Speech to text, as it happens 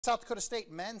South Dakota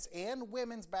State men's and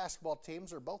women's basketball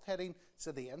teams are both heading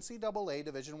to the NCAA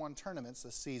Division I tournaments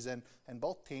this season, and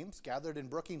both teams gathered in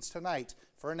Brookings tonight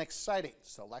for an exciting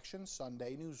Selection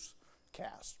Sunday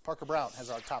newscast. Parker Brown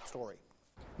has our top story.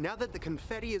 Now that the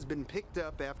confetti has been picked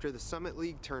up after the Summit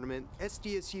League tournament,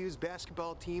 SDSU's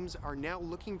basketball teams are now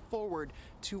looking forward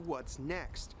to what's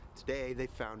next. Today, they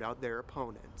found out their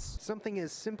opponents. Something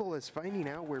as simple as finding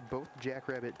out where both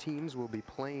Jackrabbit teams will be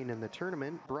playing in the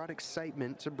tournament brought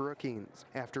excitement to Brookings.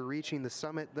 After reaching the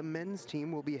summit, the men's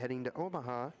team will be heading to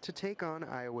Omaha to take on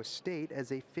Iowa State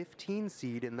as a 15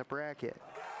 seed in the bracket.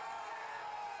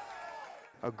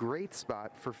 A great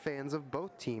spot for fans of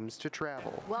both teams to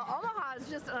travel. Well, Omaha is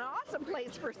just an awesome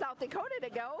place for South Dakota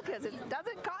to go because it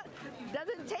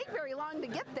doesn't take very long to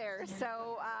get there.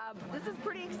 So this is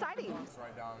pretty exciting. It's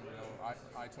right down,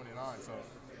 I-29, so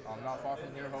not far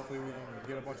from here. Hopefully we can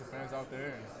get a bunch of fans out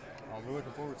there, and we're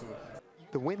looking forward to it.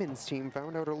 The women's team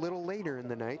found out a little later in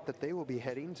the night that they will be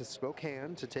heading to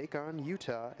Spokane to take on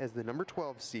Utah as the number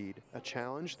 12 seed, a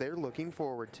challenge they're looking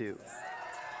forward to.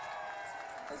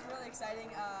 It was really exciting.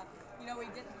 We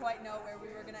didn't quite know where we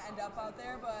were going to end up out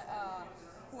there, but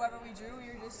whoever we drew,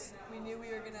 we knew we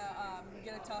were going to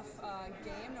get a tough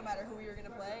game, no matter who we were going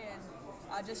to play,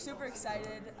 and just super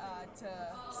excited to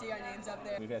see our names up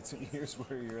there. We've had some years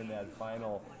where you're in that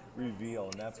final reveal,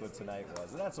 and that's what tonight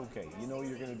was, and that's okay. You know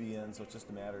you're going to be in, so it's just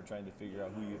a matter of trying to figure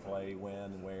out who you play,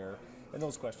 when, where, and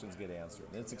those questions get answered.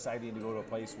 And it's exciting to go to a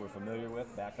place we're familiar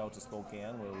with, back out to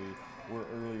Spokane, where we were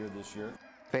earlier this year.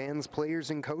 Fans, players,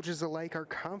 and coaches alike are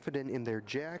confident in their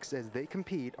Jacks as they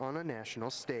compete on a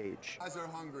national stage. Guys are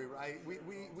hungry, right?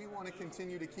 We want to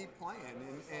continue to keep playing,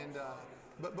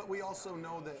 but we also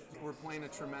know that we're playing a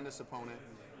tremendous opponent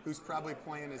who's probably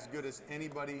playing as good as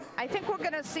anybody. I think we're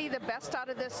going to see the best out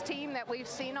of this team that we've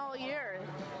seen all year.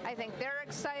 I think they're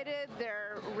excited,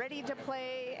 they're ready to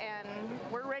play, and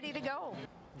we're ready to go.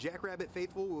 Jackrabbit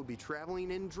faithful will be traveling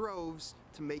in droves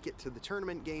to make it to the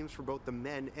tournament games for both the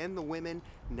men and the women.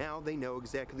 Now they know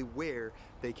exactly where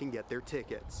they can get their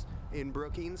tickets. In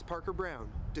Brookings, Parker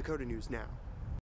Brown, Dakota News Now.